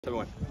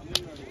Everyone,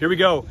 here we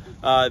go.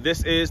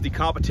 This is the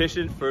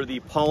competition for the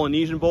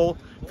Polynesian Bowl.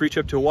 Free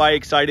trip to Hawaii.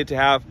 Excited to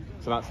have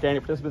some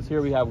outstanding participants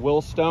here. We have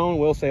Will Stone.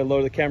 Will, say hello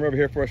to the camera over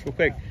here for us real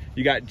quick.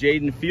 You got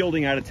Jayden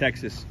Fielding out of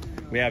Texas.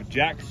 We have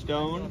Jack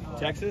Stone,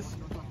 Texas.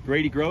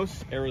 Grady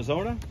Gross,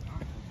 Arizona.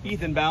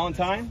 Ethan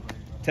Ballentine,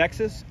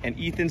 Texas. And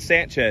Ethan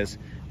Sanchez.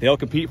 They'll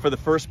compete for the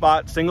first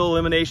spot, single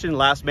elimination,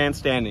 last man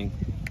standing.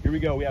 Here we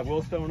go. We have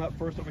Will Stone up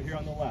first over here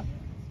on the left.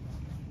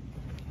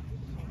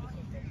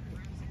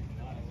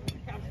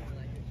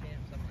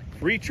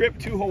 Free trip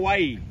to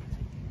Hawaii.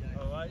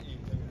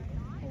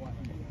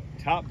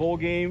 Top bowl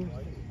game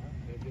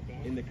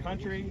in the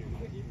country.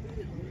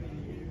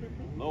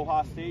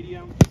 Aloha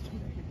Stadium.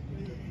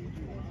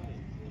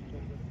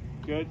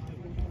 Good.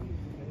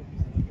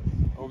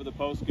 Over the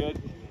post,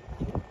 good.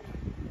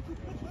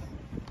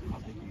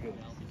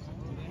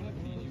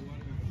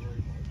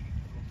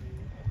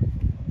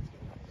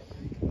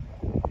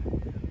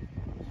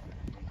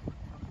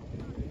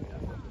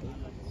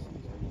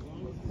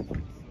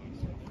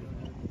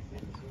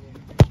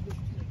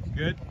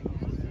 Good.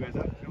 You guys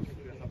up?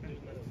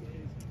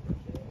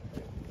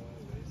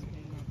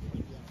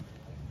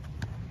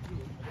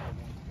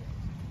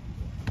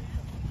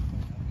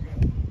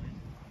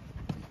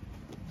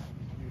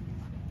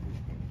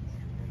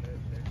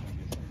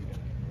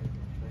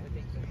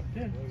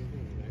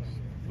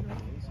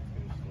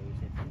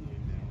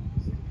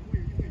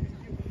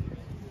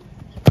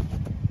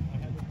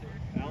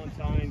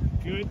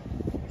 Ballentine, good.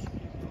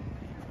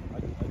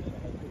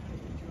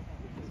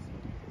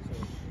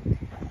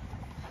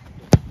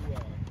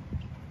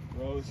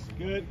 Rose,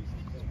 good.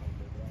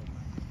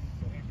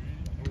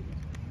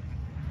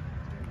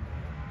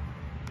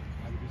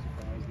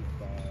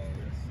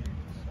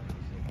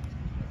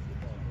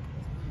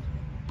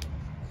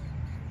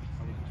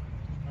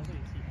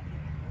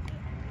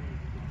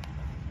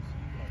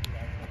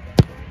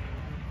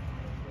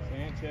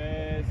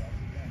 Sanchez,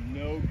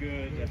 no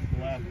good. That's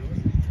left.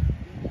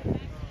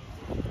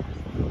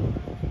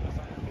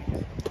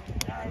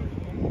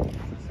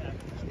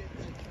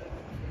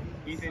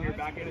 Ethan, you're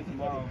back in it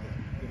tomorrow.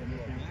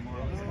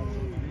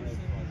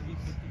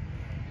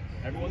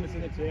 Everyone that's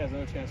in it today has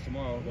another chance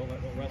tomorrow. Don't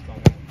rest on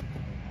it.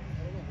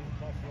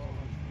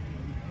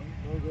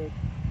 No good.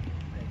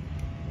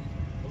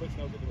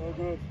 No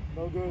good.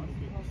 No good.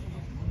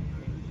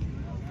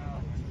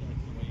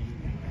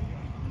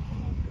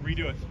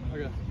 Redo it.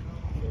 Okay.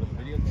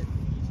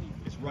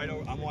 It's right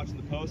over. I'm watching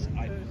the post.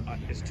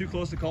 It's too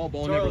close to call.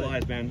 Ball never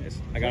lies, man.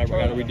 I gotta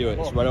redo it.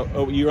 It's right over.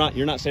 Oh,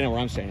 you're not standing where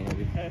I'm standing.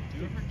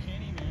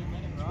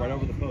 It's right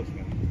over the post,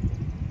 man.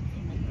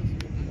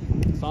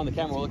 It's on the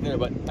camera, we're looking there,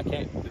 but I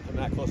can't. I'm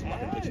not close. I'm not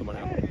gonna pick someone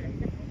out.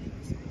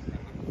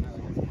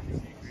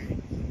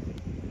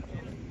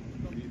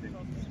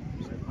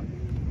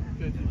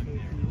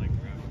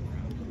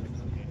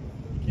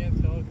 Can't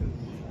tell because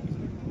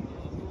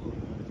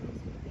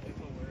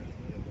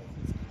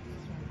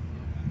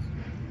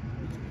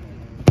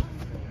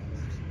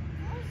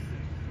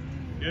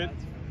good.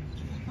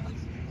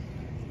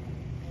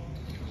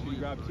 So you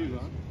grab two,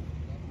 huh?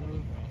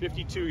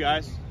 52,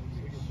 guys.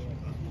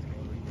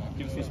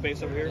 Give us some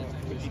space over here.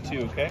 52,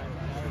 okay?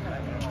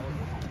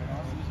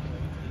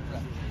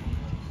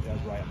 Yeah,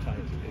 right. I'm telling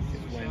you,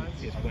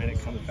 it's when it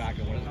comes back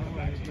and when it comes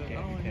back. So you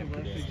can't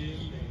predict.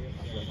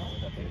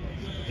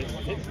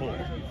 It's full.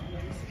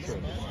 Sure.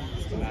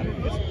 It's a matter of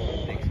this one.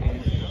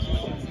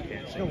 You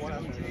can't say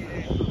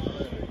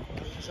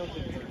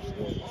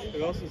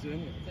who else is in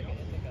there?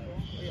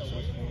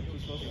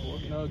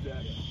 No,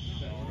 Jack.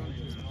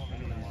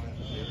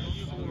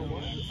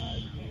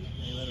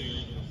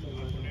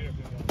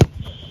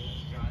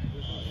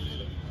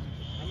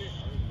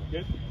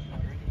 Good.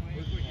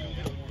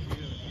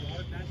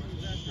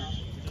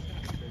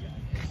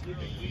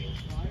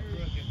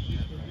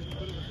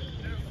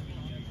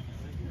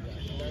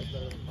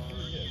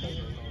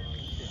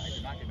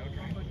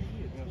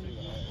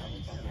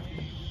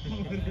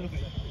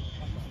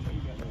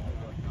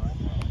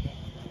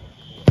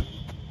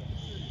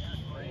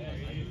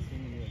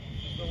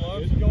 The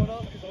alarms are going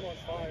off because I'm on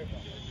fire.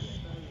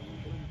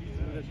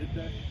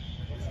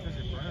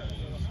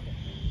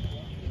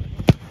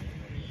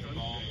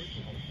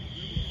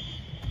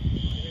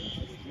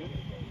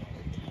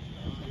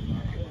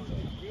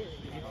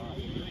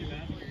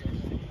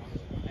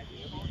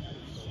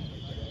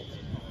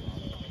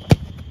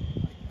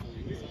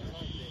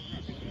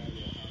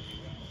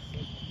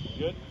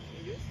 Good.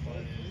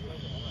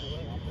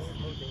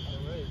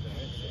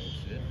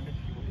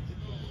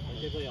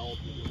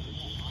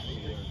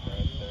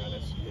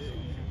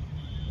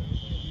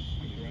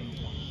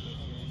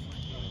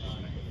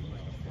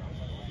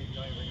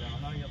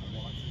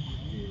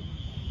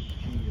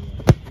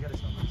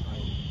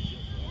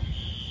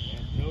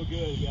 No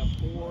good. We have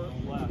 4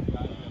 left,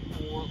 guys. We have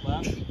 4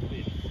 left.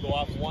 We'll go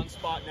off one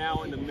spot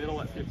now in the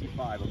middle at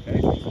 55,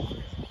 okay?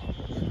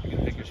 You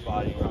can pick your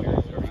spot anywhere here.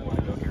 Wherever you want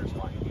to go here is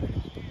fine.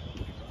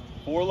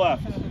 4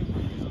 left.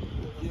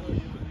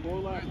 4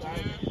 left,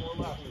 guys. 4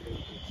 left.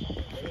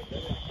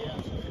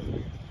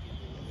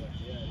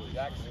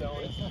 Jack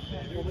Stone and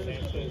Sanchez are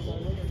eliminated.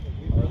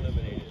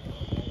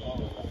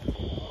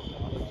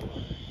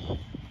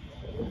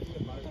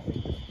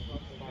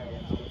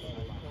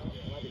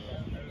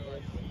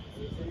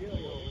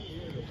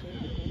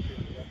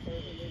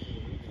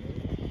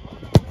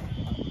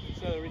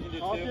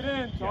 Talk it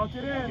in, talk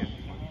it in.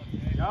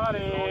 Got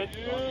it.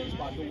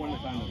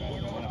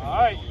 All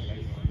right.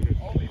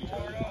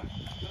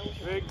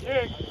 Big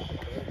kick.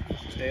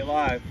 Stay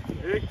alive.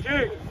 Big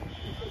kick.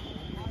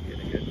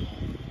 Good.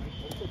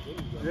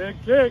 Big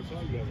kick.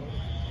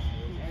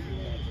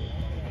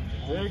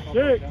 Big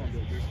kick.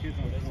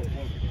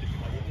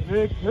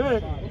 Big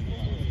kick.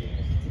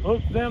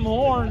 Hook them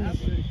horns.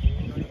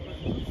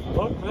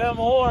 Hook them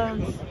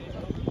horns.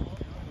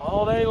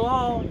 All day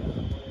long.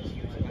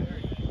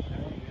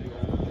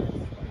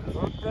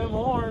 Hook them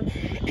horns.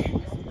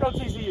 Go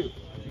TCU.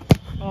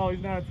 Oh,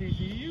 he's not a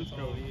TCU?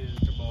 No, he is.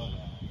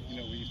 You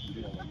know, we used to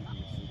do that.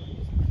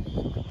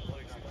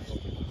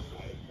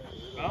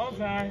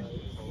 Ballentine.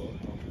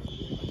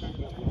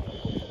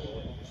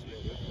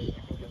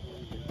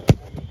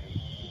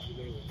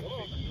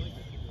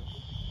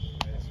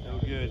 No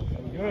good.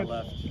 Good.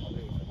 Left.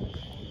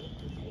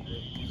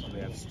 So we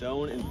have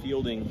Stone and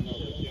Fielding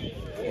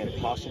and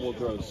possible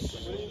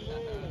gross.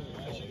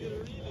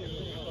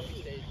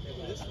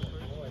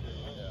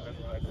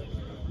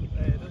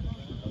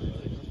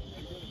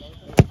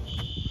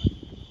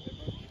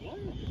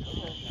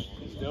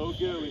 No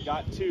good. We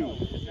got two.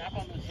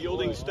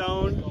 Fielding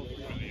Stone.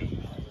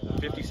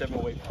 57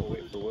 away for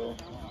Will.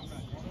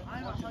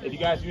 If you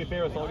guys do me a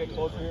favor, let's all get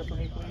closer here for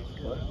me,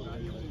 please. What?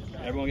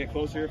 Everyone get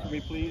closer here for me,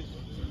 please.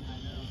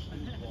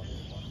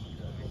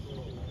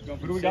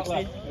 What do we got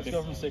left? Let's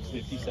go from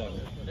 60. 57.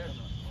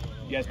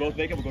 You guys both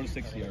make it, we'll go to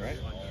 60, all right?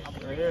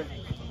 Right here.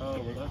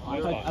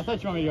 I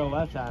thought you wanted me to go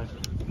left side.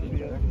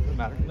 Doesn't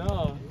matter.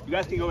 No. You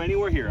guys can go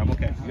anywhere here. I'm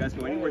okay. You guys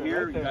go anywhere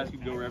here. You guys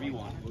can go wherever you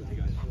want.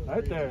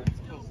 Right there.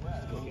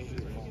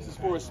 This is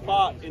for a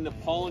spot in the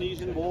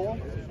Polynesian Bowl.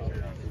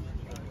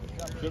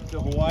 Trip to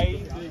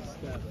Hawaii.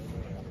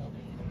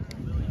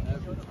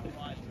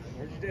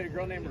 Where'd you date a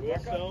girl named Will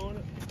Rebecca?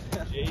 Stone,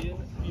 Jayden,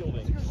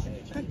 Fielding.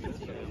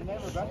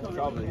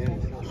 Probably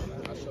is.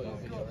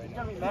 She's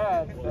gonna be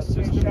mad that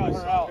we shot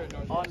her out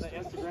on the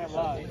Instagram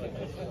Live.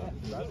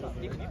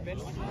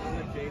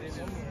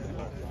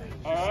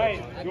 All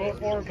right, go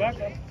for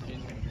Rebecca.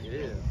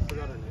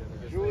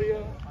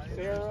 Julia,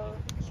 Sarah,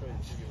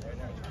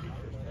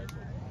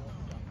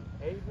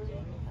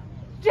 Avery,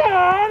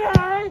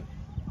 Johnny.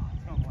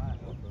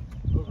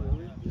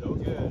 So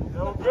good.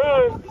 No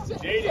good.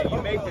 Jayden,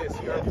 you make this.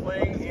 You are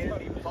playing in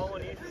the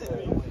Polynesian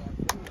Bowl.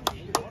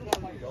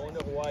 Going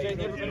to Hawaii. Jayden,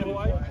 you ever been to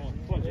Hawaii?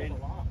 Come on, Jayden.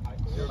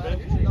 You ever been?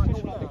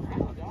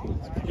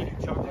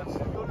 Chocolates.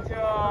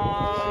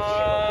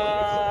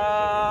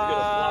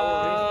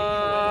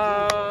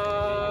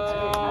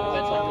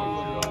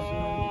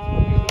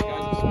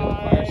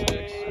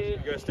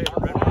 You guys stay for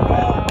red.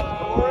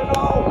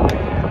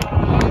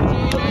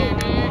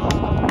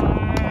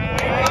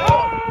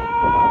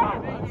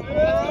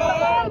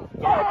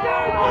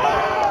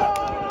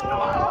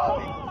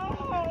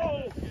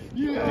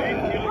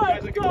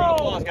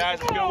 Guys,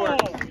 it's good work.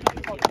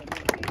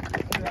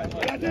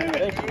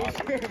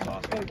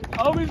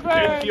 Obi's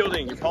back. Jayden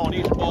Fielding, your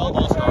Polynesian Bowl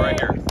all-star right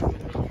here.